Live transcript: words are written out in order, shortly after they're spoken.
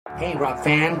Hey, rock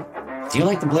fan, do you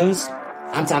like the blues?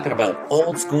 I'm talking about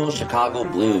old school Chicago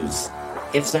blues.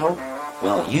 If so,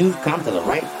 well, you've come to the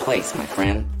right place, my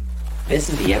friend. This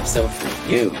is the episode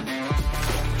for you.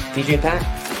 PJ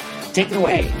Pat, take it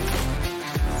away.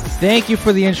 Thank you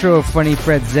for the intro, Funny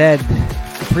Fred Zed.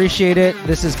 Appreciate it.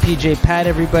 This is PJ Pat,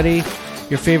 everybody,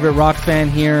 your favorite rock fan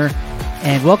here.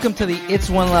 And welcome to the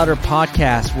It's One Louder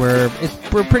podcast, where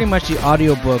we're pretty much the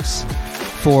audiobooks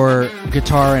for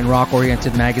guitar and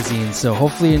rock-oriented magazines. So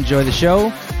hopefully you enjoy the show.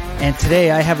 And today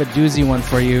I have a doozy one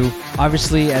for you.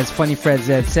 Obviously, as Funny Fred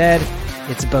Zed said,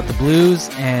 it's about the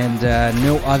blues and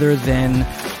no other than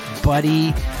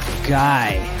Buddy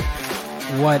Guy.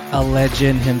 What a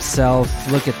legend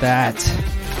himself. Look at that.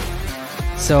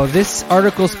 So this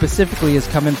article specifically is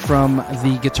coming from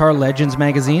the Guitar Legends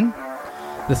magazine.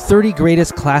 The 30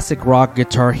 Greatest Classic Rock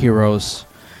Guitar Heroes.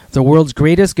 The world's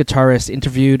greatest guitarists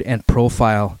interviewed and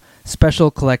profile.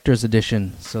 Special collector's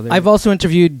edition. So I've also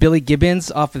interviewed Billy Gibbons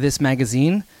off of this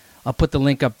magazine. I'll put the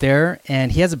link up there.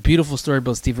 And he has a beautiful story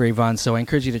about Stevie Ray Vaughan, so I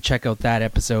encourage you to check out that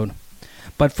episode.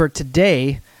 But for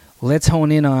today, let's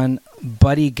hone in on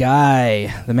Buddy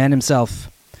Guy, the man himself.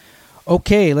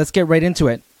 Okay, let's get right into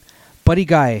it. Buddy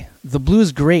Guy, the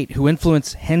blues great who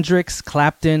influenced Hendrix,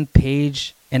 Clapton,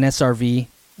 Page, and SRV,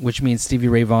 which means Stevie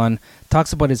Ray Vaughan,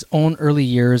 talks about his own early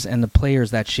years and the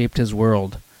players that shaped his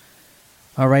world.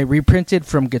 All right, reprinted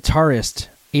from Guitarist,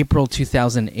 April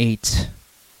 2008.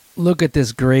 Look at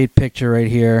this great picture right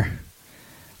here.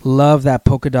 Love that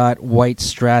polka dot white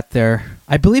Strat there.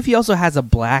 I believe he also has a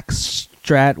black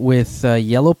Strat with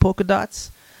yellow polka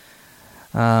dots.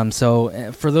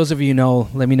 So for those of you who know,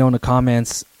 let me know in the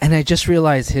comments. And I just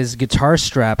realized his guitar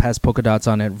strap has polka dots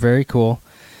on it. Very cool.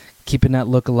 Keeping that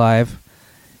look alive.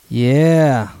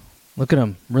 Yeah. Look at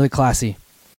him. Really classy.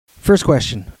 First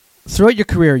question. Throughout your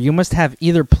career, you must have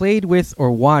either played with or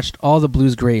watched all the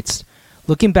blues greats.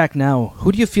 Looking back now,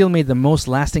 who do you feel made the most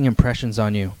lasting impressions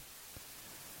on you?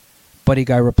 Buddy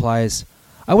Guy replies,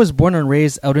 I was born and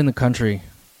raised out in the country,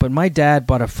 but my dad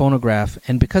bought a phonograph,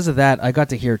 and because of that, I got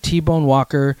to hear T-Bone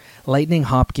Walker, Lightning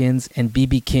Hopkins, and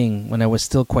B.B. King when I was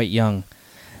still quite young.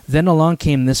 Then along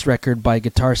came this record by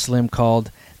Guitar Slim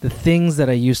called The Things That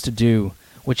I Used to Do,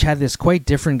 which had this quite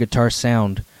different guitar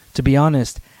sound. To be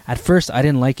honest, at first I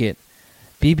didn't like it.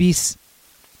 BB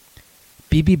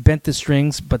bent the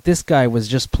strings, but this guy was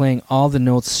just playing all the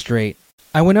notes straight.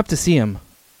 I went up to see him.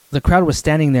 The crowd was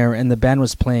standing there and the band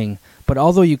was playing, but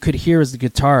although you could hear his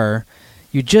guitar,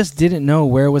 you just didn't know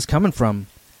where it was coming from.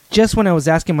 Just when I was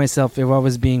asking myself if I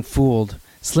was being fooled,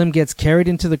 Slim gets carried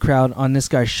into the crowd on this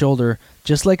guy's shoulder,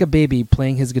 just like a baby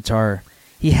playing his guitar.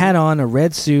 He had on a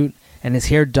red suit, and his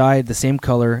hair dyed the same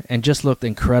color, and just looked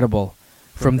incredible.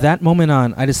 From that moment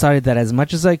on, I decided that as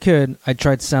much as I could, I'd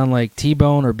try to sound like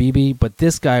T-Bone or BB, but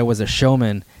this guy was a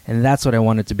showman, and that's what I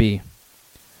wanted to be.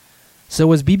 So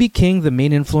was B.B. King the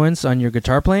main influence on your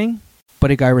guitar playing?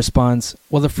 Buddy Guy responds,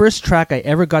 well, the first track I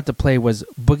ever got to play was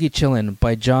Boogie Chillin'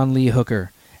 by John Lee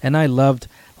Hooker, and I loved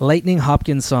Lightning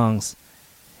Hopkins songs.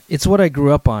 It's what I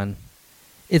grew up on.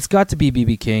 It's got to be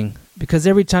B.B. King, because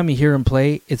every time you hear him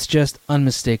play, it's just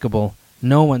unmistakable.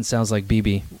 No one sounds like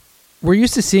B.B. We're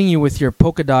used to seeing you with your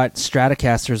polka dot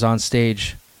Stratocasters on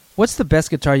stage. What's the best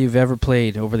guitar you've ever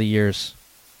played over the years?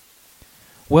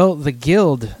 Well, the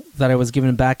Guild that I was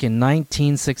given back in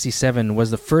 1967 was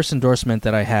the first endorsement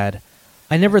that I had.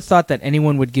 I never thought that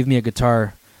anyone would give me a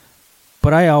guitar,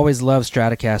 but I always loved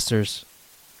Stratocasters.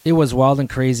 It was wild and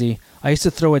crazy. I used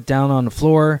to throw it down on the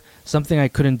floor, something I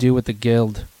couldn't do with the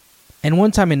Guild. And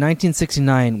one time in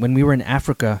 1969, when we were in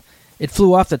Africa, it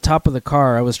flew off the top of the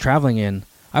car I was traveling in.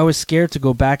 I was scared to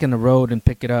go back in the road and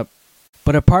pick it up.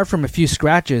 But apart from a few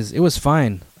scratches, it was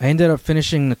fine. I ended up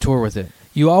finishing the tour with it.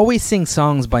 You always sing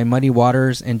songs by Muddy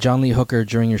Waters and John Lee Hooker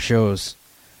during your shows.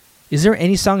 Is there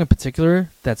any song in particular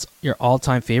that's your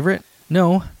all-time favorite?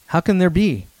 No, how can there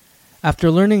be?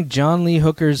 After learning John Lee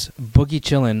Hooker's Boogie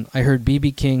Chillin', I heard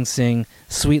B.B. King sing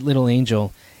Sweet Little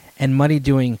Angel and Muddy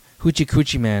doing Hoochie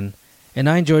Coochie Man, and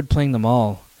I enjoyed playing them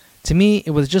all. To me,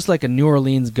 it was just like a New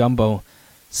Orleans gumbo,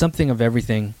 something of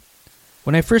everything.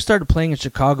 When I first started playing in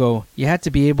Chicago, you had to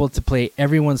be able to play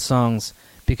everyone's songs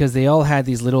because they all had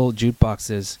these little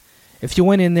jukeboxes. If you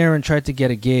went in there and tried to get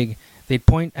a gig, they'd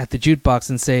point at the jukebox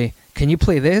and say, "Can you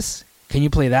play this? Can you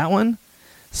play that one?"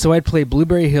 So I'd play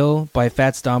Blueberry Hill by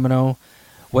Fats Domino,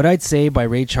 What I'd Say by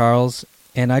Ray Charles,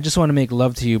 and I Just Want to Make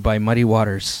Love to You by Muddy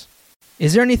Waters.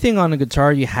 Is there anything on a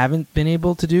guitar you haven't been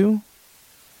able to do?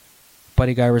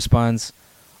 Buddy Guy responds,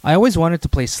 I always wanted to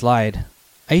play slide.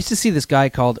 I used to see this guy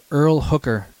called Earl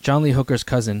Hooker, John Lee Hooker's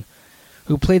cousin,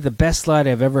 who played the best slide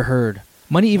I've ever heard.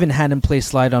 Muddy even had him play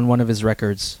slide on one of his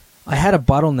records. I had a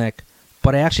bottleneck,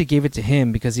 but I actually gave it to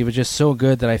him because he was just so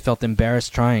good that I felt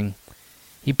embarrassed trying.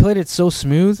 He played it so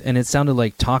smooth and it sounded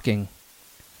like talking.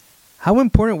 How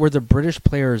important were the British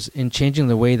players in changing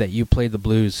the way that you played the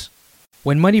blues?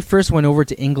 When Muddy first went over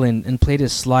to England and played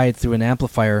his slide through an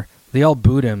amplifier, they all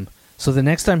booed him, so the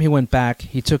next time he went back,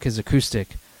 he took his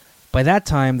acoustic. By that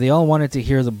time, they all wanted to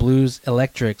hear the blues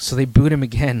electric, so they booed him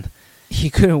again. He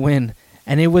couldn't win,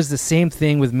 and it was the same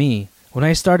thing with me. When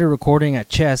I started recording at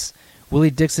Chess,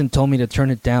 Willie Dixon told me to turn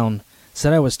it down,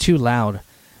 said I was too loud.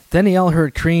 Then they all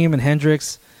heard Cream and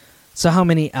Hendrix, saw how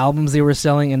many albums they were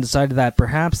selling, and decided that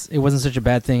perhaps it wasn't such a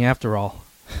bad thing after all.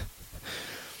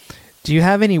 Do you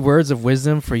have any words of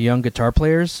wisdom for young guitar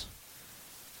players?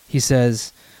 He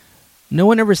says, no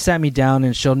one ever sat me down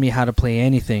and showed me how to play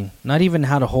anything, not even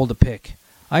how to hold a pick.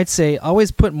 I'd say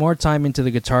always put more time into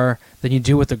the guitar than you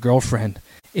do with a girlfriend.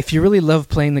 If you really love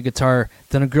playing the guitar,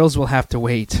 then the girls will have to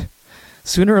wait.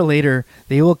 Sooner or later,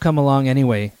 they will come along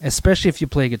anyway, especially if you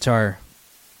play guitar.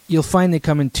 You'll find they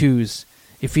come in twos.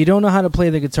 If you don't know how to play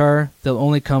the guitar, they'll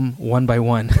only come one by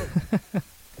one.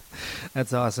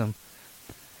 That's awesome.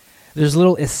 There's a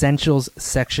little essentials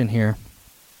section here,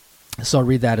 so I'll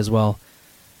read that as well.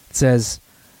 It says,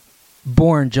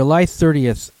 born July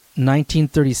 30th,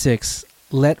 1936,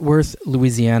 Letworth,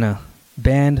 Louisiana.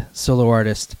 Band, solo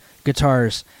artist.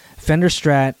 Guitars, Fender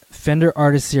Strat, Fender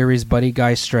Artist Series Buddy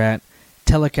Guy Strat,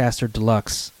 Telecaster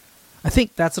Deluxe. I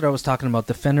think that's what I was talking about,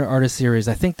 the Fender Artist Series.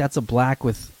 I think that's a black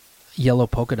with yellow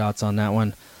polka dots on that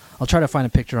one. I'll try to find a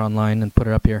picture online and put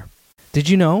it up here. Did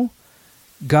you know?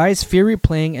 Guy's fiery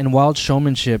playing and wild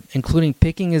showmanship, including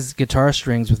picking his guitar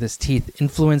strings with his teeth,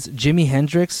 influenced Jimi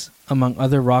Hendrix, among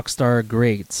other rock star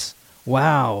greats.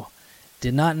 Wow.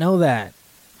 Did not know that.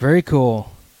 Very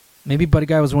cool. Maybe Buddy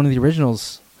Guy was one of the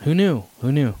originals. Who knew?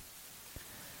 Who knew?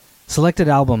 Selected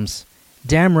albums.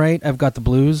 Damn Right, I've Got the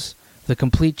Blues. The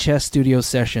Complete Chess Studio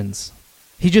Sessions.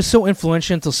 He's just so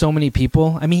influential to so many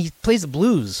people. I mean, he plays the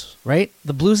blues, right?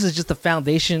 The blues is just the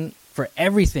foundation for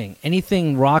everything.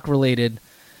 Anything rock related.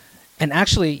 And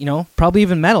actually, probably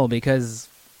even metal, because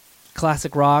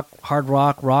classic rock, hard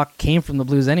rock came from the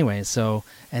blues anyway. So,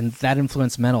 and that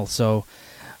influenced metal. So,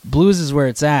 blues is where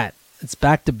it's at. It's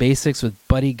back to basics with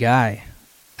Buddy Guy.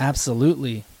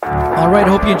 Absolutely. All right, I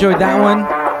hope you enjoyed that one.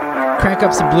 Crank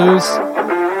up some blues.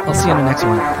 I'll see you on the next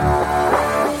one.